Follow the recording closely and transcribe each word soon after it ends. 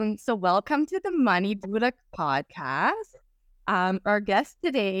So welcome to the Money Buddha podcast. Our guest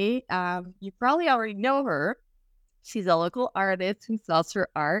today, you probably already know her. She's a local artist who sells her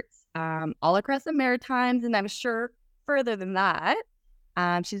art all across the Maritimes, and I'm sure further than that.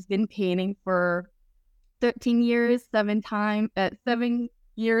 She's been painting for 13 years, 7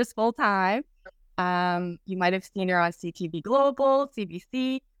 years full time. You might have seen her on CTV Global,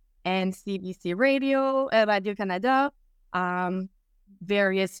 CBC, and CBC Radio, Radio Canada.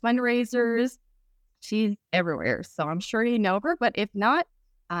 Various fundraisers. She's everywhere, so I'm sure you know her. But if not,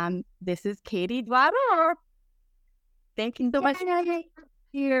 this is Katie Doiron. Thank you so much for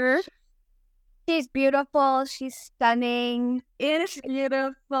here. She's beautiful. She's stunning. It's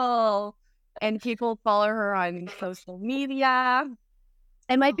beautiful, and people follow her on social media.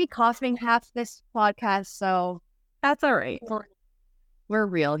 I might be coughing half this podcast, so That's all right. We're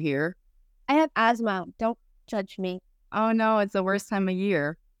real here. I have asthma. Don't judge me. Oh no, it's the worst time of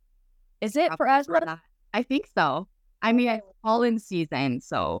year. Is it for asthma? I think so. I mean, it's pollen season,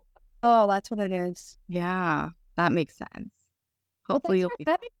 so Oh, that's what it is. yeah, that makes sense. Hopefully you'll be.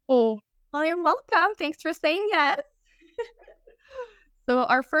 Oh, Well, you're welcome. Thanks for saying yes. So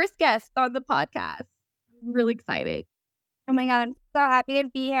our first guest on the podcast. I'm really excited. oh my God. I'm so happy to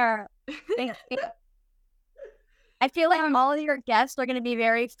be here. Thank you. I feel like all of your guests are going to be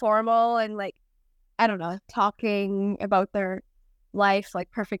very formal and I don't know, talking about their life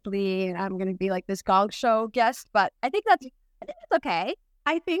perfectly. And I'm going to be this gong show guest, but I think that's okay.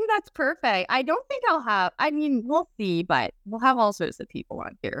 I think that's perfect. I don't think we'll see, but we'll have all sorts of people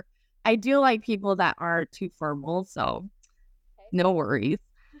on here. I do like people that aren't too formal, so no worries.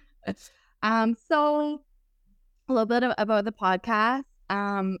 So a little bit about the podcast.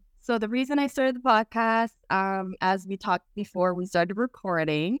 So the reason I started the podcast, as we talked before we started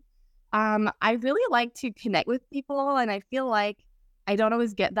recording, I really like to connect with people, and I feel like I don't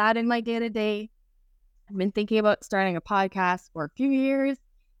always get that in my day-to-day. I've been thinking about starting a podcast for a few years,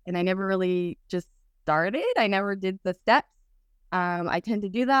 and I never really just started. I never did the steps. I tend to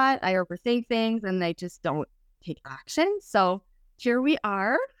do that. I overthink things, and I just don't take action. So here we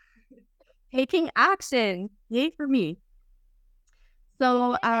are, taking action. Yay for me.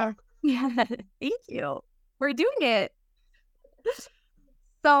 So, yeah, thank you. We're doing it.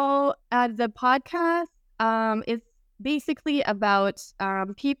 So, the podcast is basically about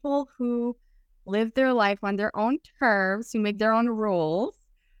people who live their life on their own terms, who make their own rules,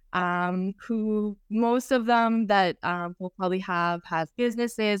 who most of them that will probably has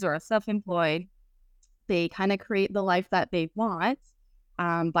businesses or are self-employed. They kind of create the life that they want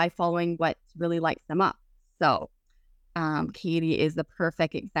by following what really lights them up. So, Katie is the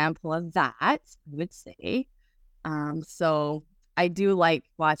perfect example of that, I would say. So I do like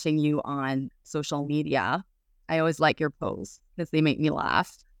watching you on social media. I always like your posts because they make me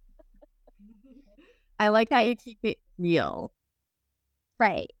laugh. I like how you keep it real.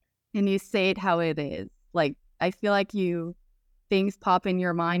 Right. And you say it how it is. I feel like things pop in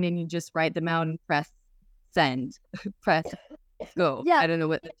your mind and you just write them out and press send, press go. Yeah. I don't know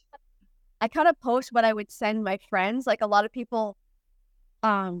what. I kind of post what I would send my friends. A lot of people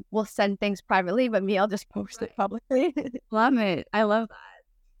will send things privately, but me, I'll just post it publicly. Love it. I love that.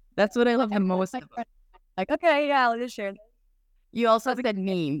 That's what I love the most about it. Okay, yeah, I'll just share this. You also said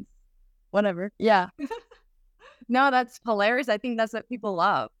memes. Whatever. Yeah. No, that's hilarious. I think that's what people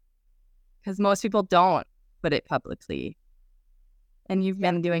love because most people don't put it publicly. And you've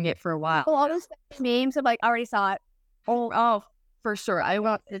been doing it for a while. Well, all those memes, I already saw it. Oh, for sure. I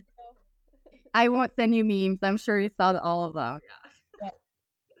won't send you memes. I'm sure you saw all of them. Yeah.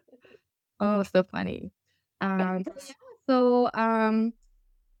 Oh, so funny. So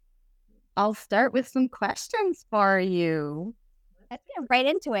I'll start with some questions for you. Let's get right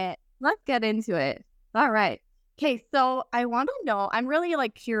into it. Let's get into it. All right. Okay, so I want to know, I'm really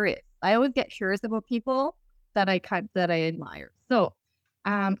curious. I always get curious about people that I admire. So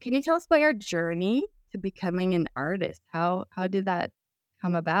can you tell us about your journey to becoming an artist? How did that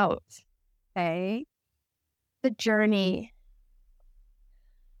come about? Okay. The journey.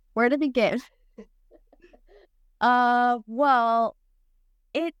 Where to begin? Well,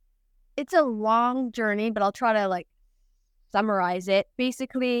 it's a long journey, but I'll try to summarize it.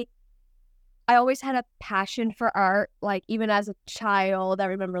 Basically, I always had a passion for art. Even as a child, I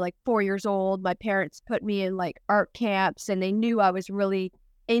remember 4 years old, my parents put me in art camps, and they knew I was really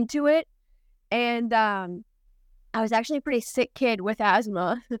into it. And I was actually a pretty sick kid with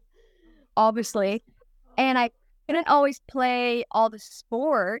asthma, obviously. And I couldn't always play all the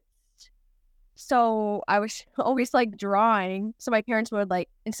sports. So I was always drawing. So my parents would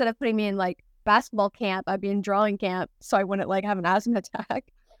instead of putting me in basketball camp, I'd be in drawing camp so I wouldn't have an asthma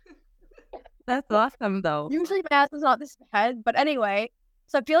attack. That's awesome, though. Usually math is not this bad, but anyway.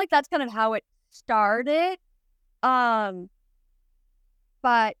 So I feel like that's kind of how it started. But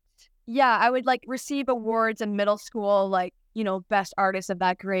yeah, I would like receive awards in middle school, like, best artist of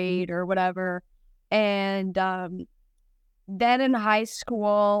that grade or whatever. And then in high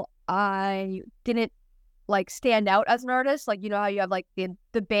school, I didn't like stand out as an artist. Like, how you have like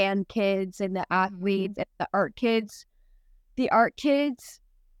the band kids and the athletes and the art kids. The art kids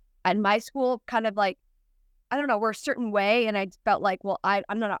at my school kind of like, I don't know, were a certain way. And I felt like, well, I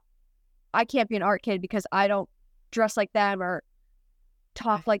can't be an art kid because I don't dress like them or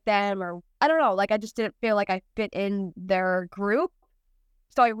talk like them, or I don't know, like I just didn't feel like I fit in their group.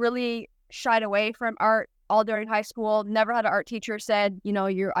 So I really shied away from art all during high school. Never had an art teacher said,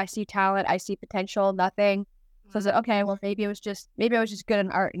 I see talent, I see potential, nothing. So I was like, okay, well, maybe I was just good in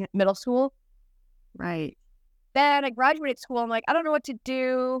art in middle school. Right. Then I graduated school. I'm like, I don't know what to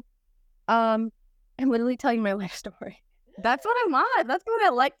do. I'm literally telling you my life story. That's what I want. That's what I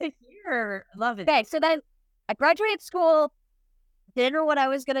like to hear. I love it. Okay, so then I graduated school. Didn't know what I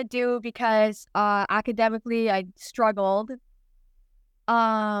was gonna do because academically I struggled. So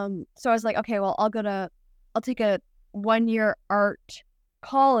I was like, okay, well, I'll take a 1-year art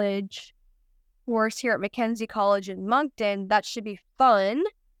college course here at Mackenzie College in Moncton. That should be fun.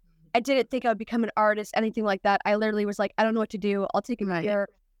 I didn't think I would become an artist, anything like that. I literally was like, I don't know what to do. I'll take a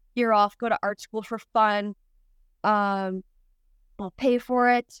year off, go to art school for fun. I'll pay for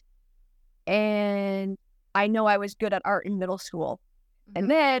it. And I know I was good at art in middle school.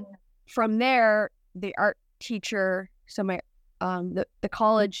 And then from there, the art teacher, so my the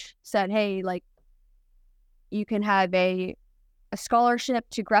college said, hey, like, you can have a scholarship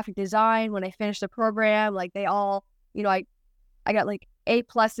to graphic design when I finish the program. Like, they all, I got like A+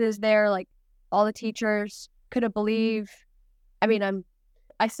 there, like all the teachers couldn't believe. I mean,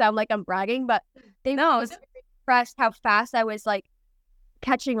 I sound like I'm bragging, but they was impressed how fast I was like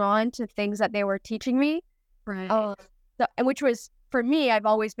catching on to things that they were teaching me. Right. And which was, for me, I've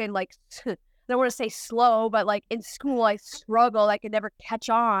always been like, I don't want to say slow, but like in school, I struggled. I could never catch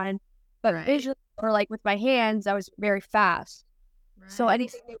on. But visually, or like with my hands, I was very fast. Right. So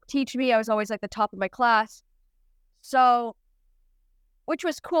anything they would teach me, I was always like the top of my class. So, which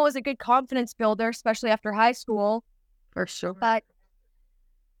was cool, as a good confidence builder, especially after high school. For sure.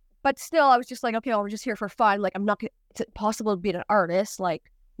 But still, I was just like, okay, well, we're just here for fun. Like, it's impossible to be an artist. Like,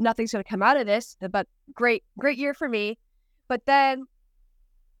 nothing's going to come out of this. But great year for me. But then,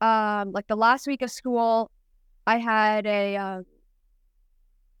 like the last week of school, I had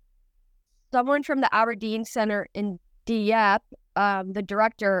someone from the Aberdeen Center in Dieppe, the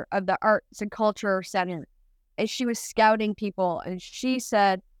director of the Arts and Culture Center, and she was scouting people, and she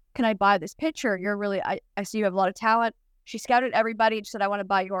said, can I buy this picture? I see you have a lot of talent. She scouted everybody and said, I want to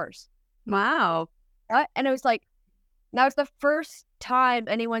buy yours. Wow. And it was like, that was the first time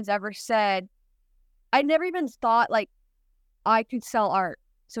anyone's ever said, I never even thought like I could sell art.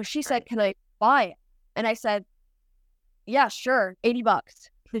 So she said, can I buy it? And I said, yeah, sure, $80.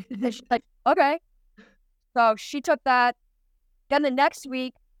 And she's like, okay. So she took that. Then the next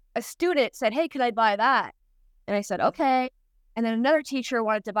week, a student said, hey, can I buy that? And I said, okay. And then another teacher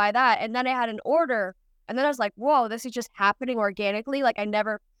wanted to buy that. And then I had an order. And then I was like, whoa, this is just happening organically. Like, I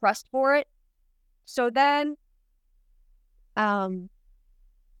never pressed for it. So then I'll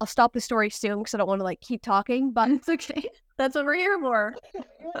stop the story soon because I don't want to like keep talking, but it's okay. That's what we're here for.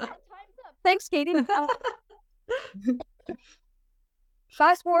 Thanks, Katie.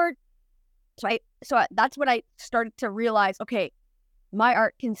 Fast forward. So that's when I started to realize, okay, my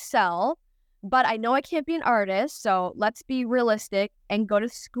art can sell, but I know I can't be an artist. So let's be realistic and go to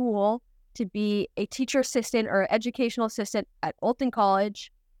school to be a teacher assistant or educational assistant at Olton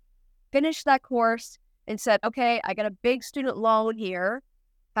College. Finished that course and said, okay, I got a big student loan here.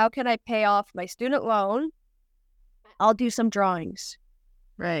 How can I pay off my student loan? I'll do some drawings.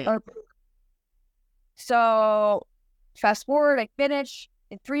 Right. So fast forward, I finish.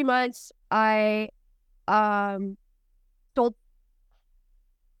 In 3 months, I sold.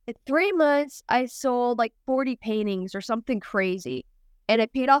 In 3 months, I sold like 40 paintings or something crazy. And I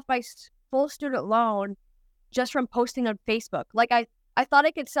paid off my full student loan just from posting on Facebook. Like I thought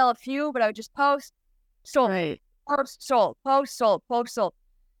I could sell a few, but I would just post, sold, right. post, sold, post, sold, post, sold.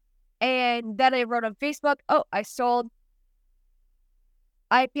 And then I wrote on Facebook, oh, I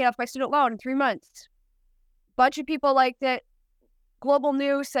paid off my student loan in 3 months. Bunch of people liked it. Global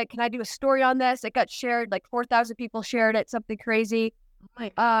News said, can I do a story on this? It got shared, like 4,000 people shared it, something crazy.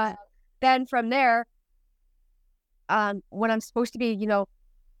 Then from there, when I'm supposed to be,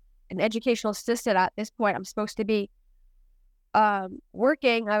 an educational assistant at this point, I'm supposed to be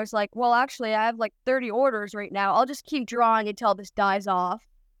working, I was like, well, actually, I have like 30 orders right now. I'll just keep drawing until this dies off.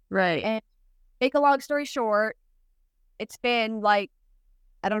 Right. And make a long story short, it's been like,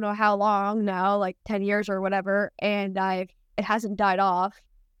 I don't know how long now, like 10 years or whatever, and it hasn't died off,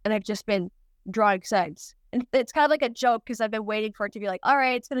 and I've just been drawing since. And it's kind of like a joke because I've been waiting for it to be like, all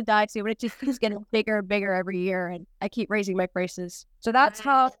right, it's gonna die soon, but it just keeps getting bigger and bigger every year, and I keep raising my prices. So that's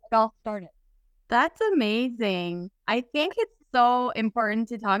how it all started. That's amazing. I think it's so important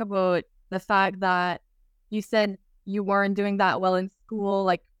to talk about the fact that you said you weren't doing that well in school,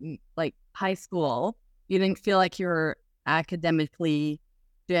 like high school. You didn't feel like you were academically,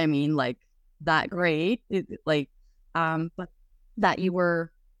 do you know what I mean, like that great, but that you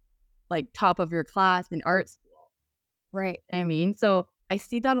were like top of your class in art school. Right. I mean, so I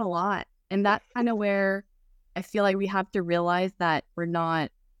see that a lot, and that's kind of where I feel like we have to realize that we're not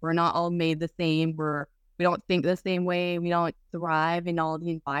all made the same. We don't think the same way. We don't thrive in all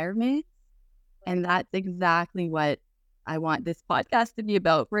the environments, and that's exactly what I want this podcast to be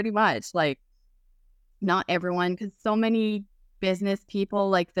about. Pretty much, like, not everyone, because so many business people,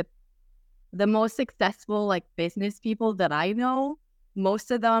 like the most successful like business people that I know,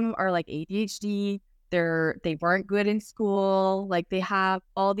 most of them are like ADHD. They weren't good in school. Like they have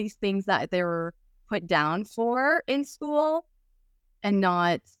all these things that they were put down for in school, and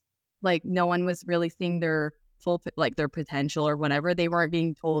not like no one was really seeing their full like their potential or whatever. They weren't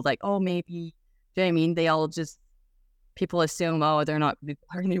being told like, oh, maybe, do you know what I mean? They all just, people assume, oh, they're not going to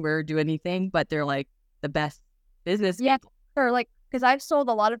go anywhere or do anything, but they're like the best business people. Or like, because I've sold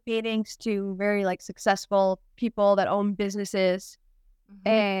a lot of paintings to very like successful people that own businesses,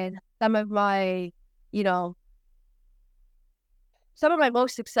 and some of my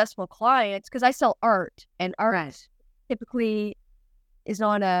most successful clients, because I sell art, and art typically is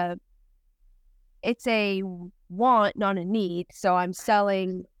it's a want, not a need. So I'm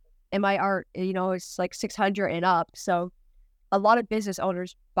selling, and my art, it's like 600 and up. So a lot of business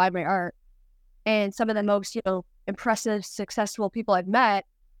owners buy my art, and some of the most, impressive, successful people I've met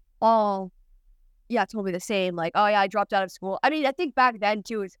all, told me the same. Like, oh yeah, I dropped out of school. I mean, I think back then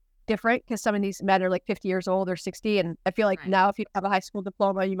too is different because some of these men are like 50 years old or 60. And I feel like now if you have a high school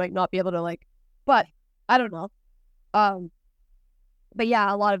diploma, you might not be able to but I don't know. But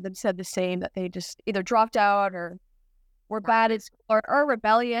yeah, a lot of them said the same, that they just either dropped out or were bad at school or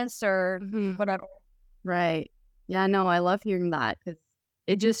rebellious or whatever. Right. Yeah, no, I love hearing that because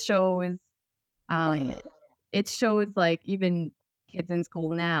it just shows, it shows like even kids in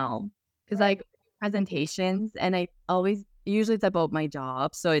school now, because like presentations, and usually it's about my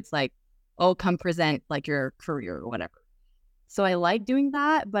job. So it's like, oh, come present like your career or whatever. So I like doing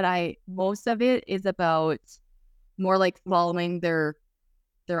that, but most of it is about more like following their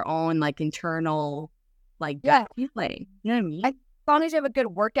own like internal like feeling. You know what I mean? As long as you have a good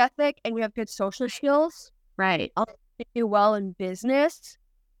work ethic and you have good social skills, right? I'll do well in business.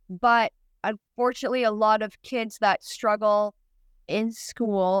 But unfortunately, a lot of kids that struggle in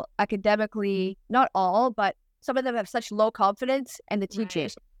school academically, not all, but some of them have such low confidence, and the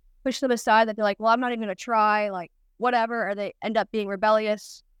teachers push them aside, that they're like, well, I'm not even going to try, like whatever, or they end up being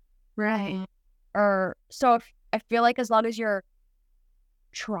rebellious. Right. Or so I feel like as long as you're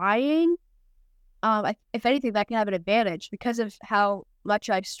trying, if anything, that can have an advantage. Because of how much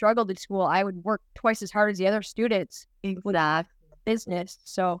I've struggled in school, I would work twice as hard as the other students with business.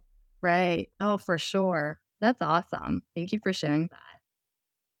 So right. Oh, for sure. That's awesome. Thank you for sharing that.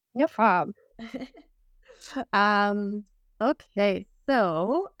 No problem. Okay.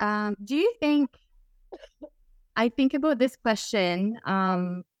 So, do you think, I think about this question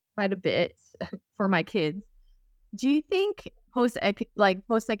quite a bit for my kids. Do you think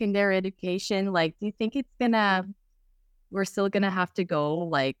post-secondary education, like, do you think we're still gonna have to go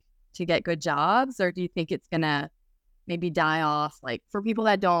like to get good jobs, or do you think it's gonna maybe die off, like for people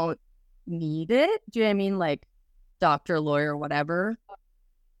that don't need it? Do you know what I mean? Like doctor, lawyer, whatever.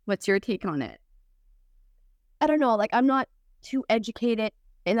 What's your take on it? I don't know. Like, I'm not too educated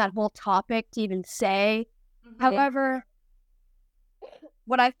in that whole topic to even say. However,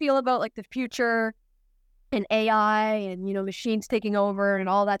 what I feel about like the future and AI and, machines taking over and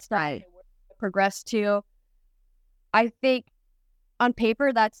all that stuff progress to, I think on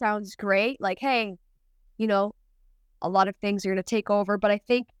paper that sounds great. Like, hey, a lot of things are going to take over, but I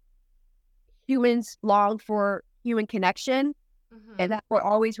think humans long for human connection, and that will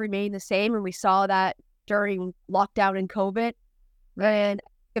always remain the same. And we saw that during lockdown and COVID. And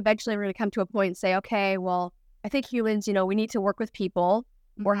eventually we're going to come to a point and say, okay, well, I think humans, we need to work with people.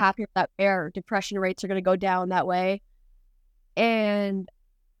 We're happy that their depression rates are going to go down that way. And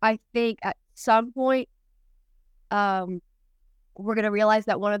I think at some point, we're going to realize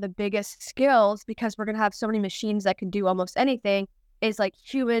that one of the biggest skills, because we're going to have so many machines that can do almost anything, is like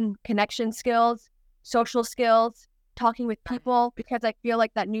human connection skills, social skills, talking with people, because I feel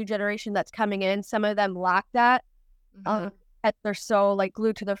like that new generation that's coming in, some of them lack that. And they're so like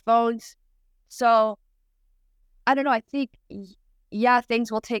glued to their phones. So I don't know. I think, yeah,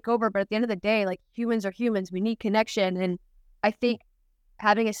 things will take over, but at the end of the day, like humans are humans. We need connection. And I think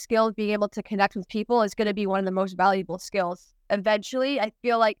having a skill of being able to connect with people is going to be one of the most valuable skills. Eventually, I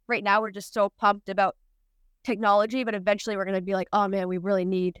feel like right now we're just so pumped about technology, but eventually we're going to be like, oh man, we really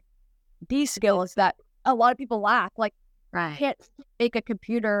need these skills that a lot of people lack. Like, can't make a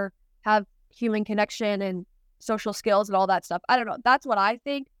computer have human connection and social skills and all that stuff. I don't know. That's what I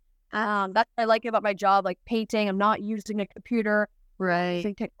think. That's what I like about my job, like painting. I'm not using a computer,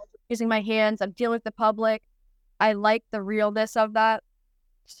 using my hands. I'm dealing with the public. I like the realness of that.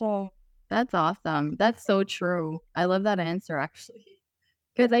 So that's awesome. That's so true. I love that answer, actually,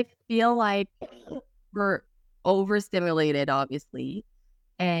 because I feel like we're overstimulated, obviously,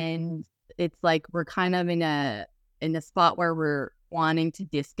 and it's like we're kind of in a spot where we're wanting to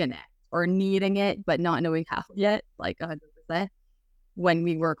disconnect or needing it, but not knowing how yet, like 100%. When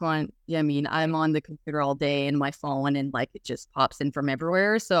we work on, I mean, I'm on the computer all day and my phone, and like it just pops in from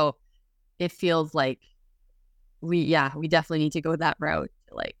everywhere. So it feels like we definitely need to go that route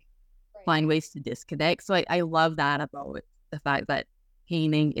to like find ways to disconnect. So I love that about the fact that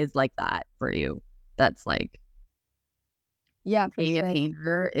painting is like that for you. That's like, being a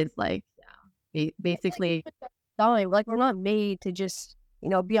painter is like, basically, like we're not made to just,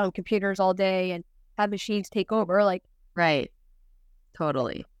 be on computers all day and have machines take over. Like, right.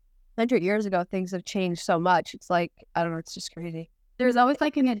 Totally. 100 years ago, things have changed so much. It's like, I don't know, it's just crazy. There's always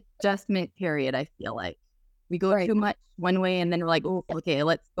like an adjustment period, I feel like. We go too much one way and then we're like, oh, okay,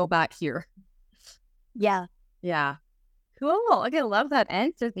 let's go back here. Yeah. Yeah. Cool. Okay, I love that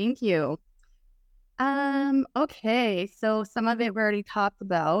answer. Thank you. Okay, so some of it we already talked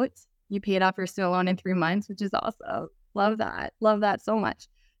about. You paid off your student loan in 3 months, which is awesome. Love that. Love that so much.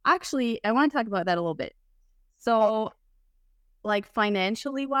 Actually, I want to talk about that a little bit. So, like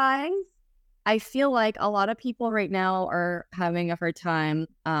financially wise, I feel like a lot of people right now are having a hard time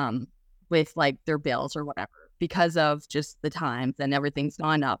with like their bills or whatever because of just the times and everything's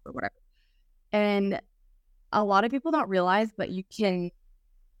gone up or whatever. And a lot of people don't realize, but you can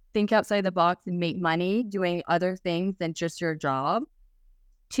think outside the box and make money doing other things than just your job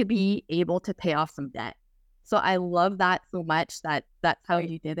to be able to pay off some debt. So I love that so much that that's how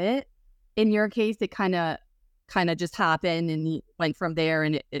you did it. In your case, it kind of just happened and you went from there,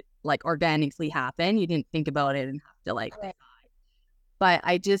 and it like organically happened. You didn't think about it and have to like decide. But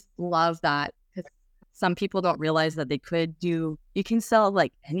I just love that, because some people don't realize that you can sell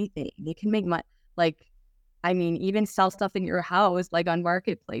like anything. You can make money. Like, I mean, even sell stuff in your house, like on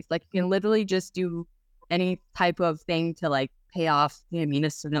Marketplace. Like you can literally just do any type of thing to like pay off, a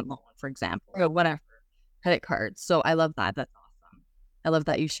student loan, for example, or whatever, credit cards. So I love that. That's awesome. I love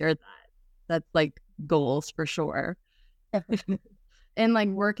that you shared that. That's like goals for sure. And like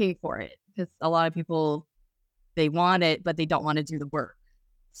working for it, because a lot of people, they want it, but they don't want to do the work.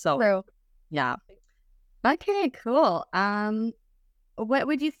 So True. Yeah. Okay, cool. What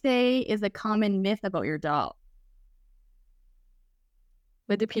would you say is a common myth about your job?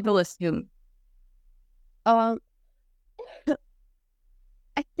 What do people assume? I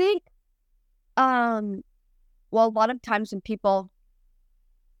think, well, a lot of times when people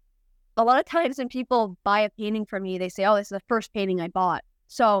buy a painting from me, they say, oh, this is the first painting I bought.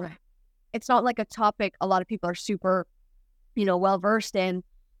 So it's not like a topic a lot of people are super, well-versed in,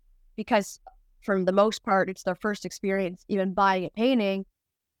 because for the most part, it's their first experience even buying a painting.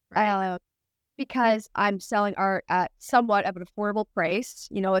 Because I'm selling art at somewhat of an affordable price.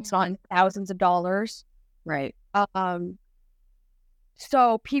 It's not in thousands of dollars. Right.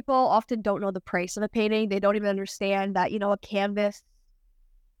 So people often don't know the price of a painting. They don't even understand that, a canvas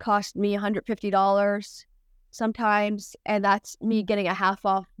cost me $150 sometimes, and that's me getting a half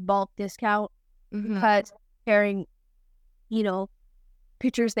off bulk discount. Because comparing,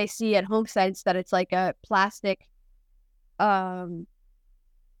 pictures they see at home sites, that it's like a plastic, print,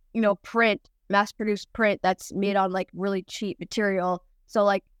 mass-produced print that's made on like really cheap material. So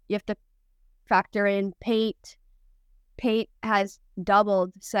like you have to factor in paint. Paint has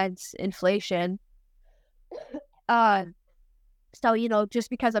doubled since inflation. So, just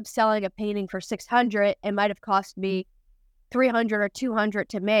because I'm selling a painting for $600, it might have cost me $300 or $200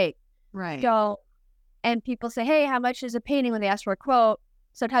 to make. Right. So, and people say, hey, how much is a painting when they ask for a quote?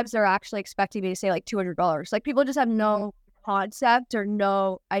 Sometimes they're actually expecting me to say like $200. Like people just have no concept or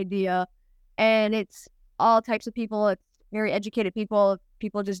no idea. And it's all types of people. It's very educated people.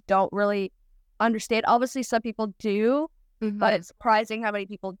 People just don't really understand. Obviously, some people do, but it's surprising how many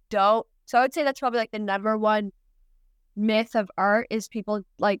people don't. So I would say that's probably like the number one myth of art is people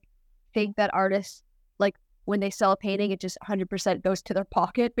like think that artists, like when they sell a painting, it just 100% goes to their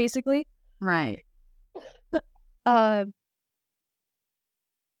pocket, basically. Right. And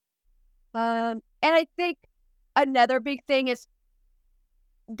I think another big thing is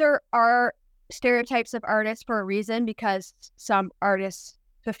there are stereotypes of artists for a reason because some artists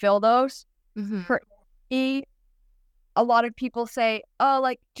fulfill those. For me, a lot of people say, oh,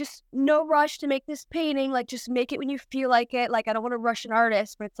 like, just no rush to make this painting. Like, just make it when you feel like it. Like, I don't want to rush an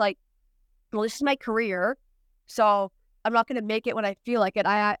artist. But it's like, well, this is my career. So I'm not going to make it when I feel like it.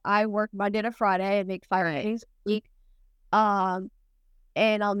 I work Monday to Friday and make 5 paintings a week. And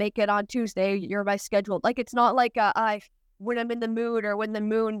I'll make it on Tuesday. You're my schedule. Like, it's not like when I'm in the mood or when the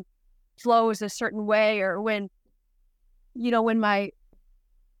moon flows a certain way or when, when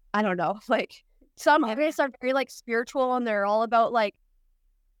I don't know, like some artists are very like spiritual and they're all about like,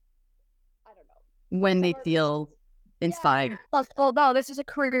 I don't know. When they feel inspired. Yeah. Well, no, this is a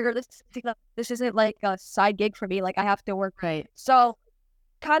career. This isn't like a side gig for me. Like I have to work. Right. So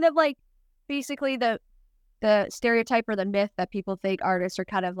kind of like basically the stereotype or the myth that people think artists are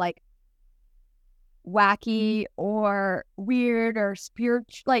kind of like wacky or weird or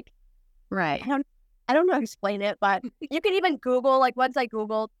spiritual. Like, right. I don't know how to explain it, but you can even Google, like once I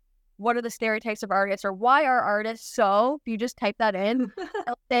Googled what are the stereotypes of artists or why are artists so, if you just type that in,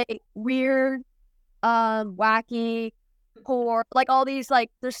 it'll say weird, wacky, poor, like all these, like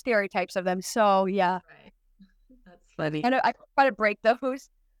there's stereotypes of them. So yeah. Right. That's funny. And I try to break those.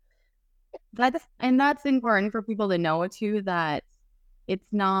 That's important for people to know too, that it's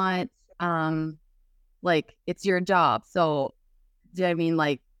not like it's your job. So do I mean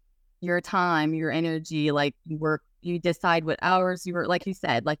like your time, your energy, like you decide what hours you work, like you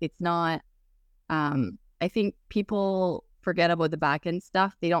said, like it's not I think people forget about the back end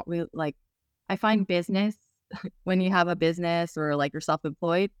stuff. They don't really like, I find business when you have a business or like you're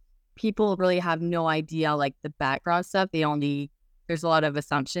self-employed, people really have no idea like the background stuff. There's a lot of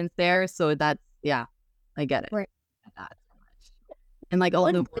assumptions there. So that's, yeah, I get it. Right. That so much. And like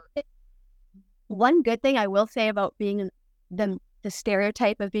one good thing I will say about being the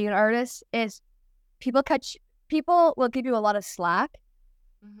stereotype of being an artist is people will give you a lot of slack.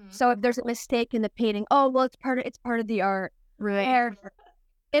 So if there's a mistake in the painting, oh well, it's part of the art. Right. Or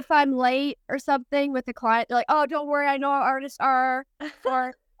if I'm late or something with the client, they're like, oh, don't worry, I know how artists are.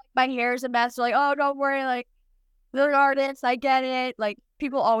 Or my hair's a mess. They're like, oh, don't worry, like they're an artist, I get it. Like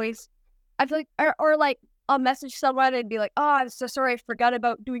people always, I feel like, or like I'll message someone and be like, oh, I'm so sorry, I forgot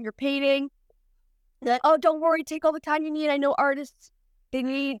about doing your painting. They're like, oh, don't worry, take all the time you need. I know artists, they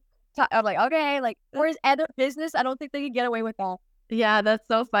need time. I'm like, okay, like, whereas other business, I don't think they can get away with that. Yeah, that's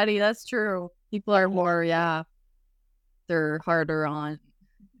so funny. That's true. People are more, they're harder on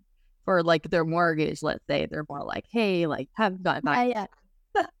for like their mortgage, let's say. They're more like, hey, like, haven't gotten back. Yeah.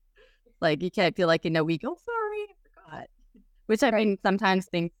 Like, you can't feel like in a week, oh, sorry, I forgot. Which I mean, sometimes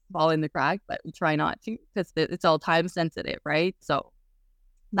things fall in the crack, but we try not to because it's all time sensitive, right? So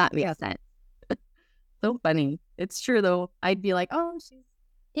that makes sense. So funny. It's true, though. I'd be like, oh,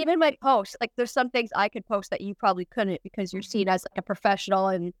 even my posts, like there's some things I could post that you probably couldn't because you're seen as like a professional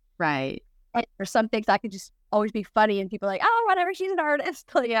and right. And there's some things I could just always be funny and people are like, oh, whatever, she's an artist.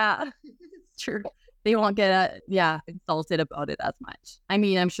 Like, yeah, it's true. They won't get insulted about it as much. I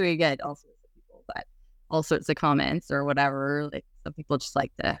mean, I'm sure you get all sorts of people, but all sorts of comments or whatever. Like some people just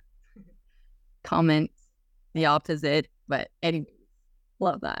like to comment the opposite, but anyways,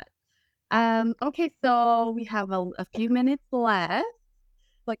 love that. Okay, so we have a few minutes left.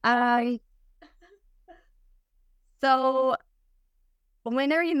 So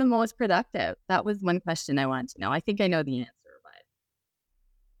when are you the most productive? That was one question I wanted to know. I think I know the answer,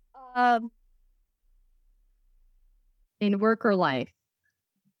 but in work or life?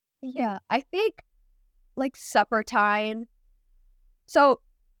 Yeah, I think like supper time. So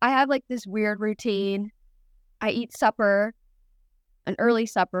I have like this weird routine. I eat supper, an early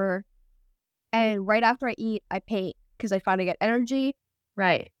supper, and right after I eat, I paint because I find I get energy.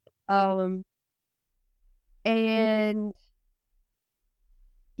 Right. And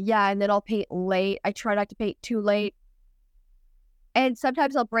yeah, and then I'll paint late. I try not to paint too late. And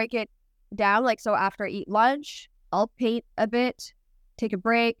sometimes I'll break it down. Like, so after I eat lunch, I'll paint a bit, take a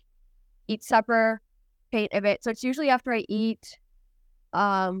break, eat supper, paint a bit. So it's usually after I eat,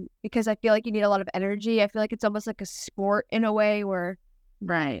 because I feel like you need a lot of energy. I feel like it's almost like a sport in a way where,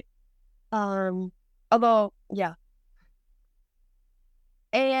 right. Although, yeah.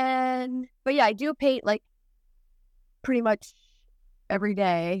 But yeah, I do paint like pretty much every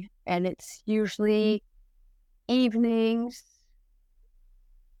day, and it's usually evenings.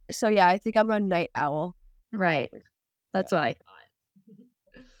 So yeah, I think I'm a night owl. Right. That's what I thought.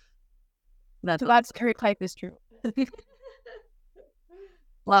 That's very type is true.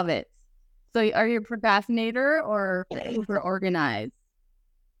 Love it. So are you a procrastinator or super organized?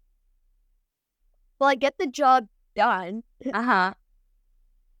 Well, I get the job done. Uh-huh.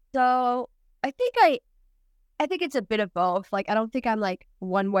 So I think it's a bit of both. Like, I don't think I'm like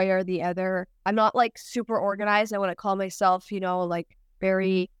one way or the other. I'm not like super organized. I want to call myself, like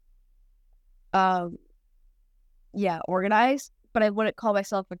very, organized, but I wouldn't call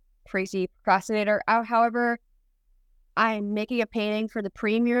myself a crazy procrastinator. However, I'm making a painting for the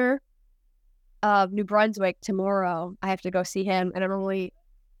premier of New Brunswick tomorrow. I have to go see him, and I'm only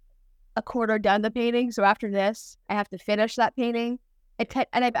a quarter done the painting. So after this, I have to finish that painting.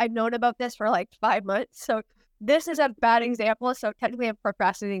 And I've known about this for like 5 months. So this is a bad example. So technically I'm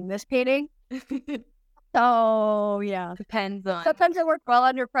procrastinating this painting. So yeah. Depends on. Sometimes I work well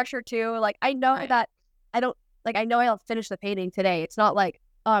under pressure too. Like I know that I know I'll finish the painting today. It's not like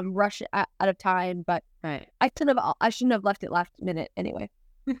rush out of time, but I shouldn't have left it last minute anyway.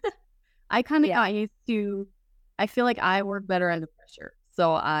 I kind of got used to, I feel like I work better under pressure.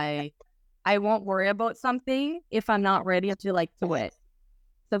 So I won't worry about something if I'm not ready to like do it.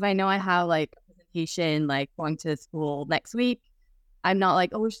 So if I know I have like a presentation, like going to school next week, I'm not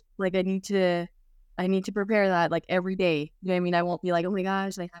like, oh, like I need to prepare that like every day. You know what I mean? I won't be like, oh my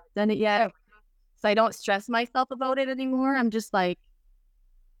gosh, I haven't done it yet. So I don't stress myself about it anymore. I'm just like,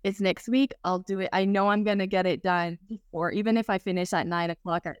 it's next week. I'll do it. I know I'm going to get it done before, even if I finish at 9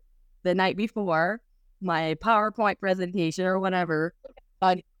 o'clock or the night before my PowerPoint presentation or whatever.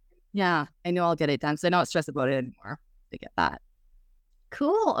 But yeah, I know I'll get it done. So I don't stress about it anymore to get that.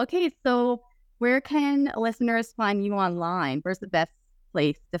 Cool. Okay. So where can listeners find you online? Where's the best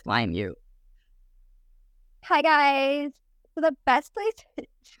place to find you? Hi, guys. So the best place...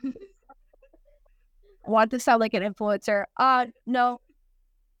 Want to sound like an influencer? No.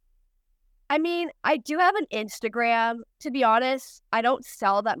 I mean, I do have an Instagram. To be honest, I don't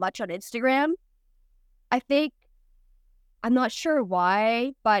sell that much on Instagram. I think, I'm not sure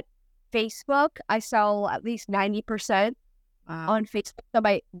why, but Facebook, I sell at least 90% on Facebook. So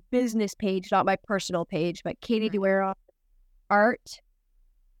my business page, not my personal page, but Katie Doiron Art.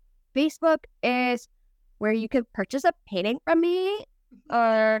 Facebook is where you can purchase a painting from me.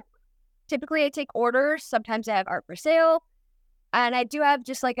 Typically I take orders. Sometimes I have art for sale. And I do have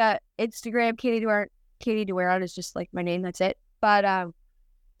just like a Instagram, Katie Doiron. Katie Doiron is just like my name. That's it. But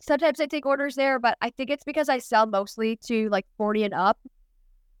sometimes I take orders there. But I think it's because I sell mostly to like 40 and up,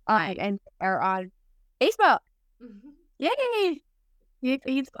 and are on Facebook. Yay!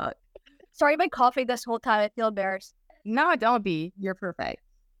 Facebook. Sorry, I've been coughing this whole time. I feel embarrassed. No, don't be. You're perfect.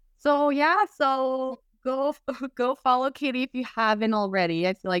 So yeah. So go follow Katie if you haven't already.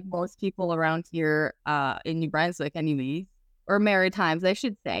 I feel like most people around here, in New Brunswick, anyways. Or Maritimes, I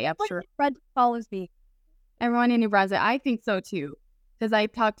should say. I'm sure friend follows me. Everyone in New Brunswick, I think so too. Because I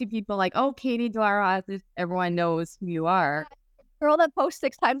talk to people like, oh, Katie Doiron, everyone knows who you are. Girl that posts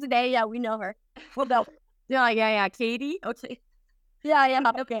 6 times a day, yeah, we know her. Well, no. Yeah, yeah, Katie? Okay. Yeah,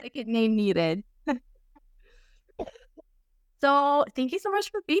 okay. Name needed. So, thank you so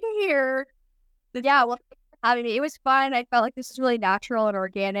much for being here. Yeah, well, having me. It was fun. I felt like this was really natural and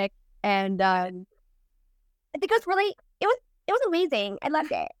organic. And I think it was amazing. I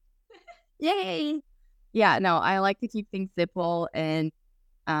loved it. Yay. Yeah, no, I like to keep things simple and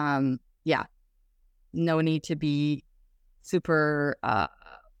yeah, no need to be super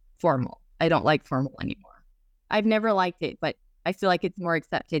formal. I don't like formal anymore. I've never liked it, but I feel like it's more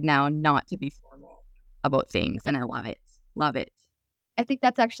accepted now not to be formal about things, and I love it. Love it. I think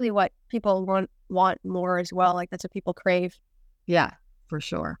that's actually what people want more as well. Like that's what people crave. Yeah, for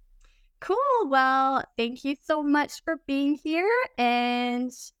sure. Cool. Well, thank you so much for being here.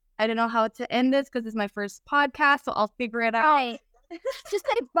 And I don't know how to end this because it's my first podcast, so I'll figure it out. Just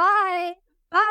say bye.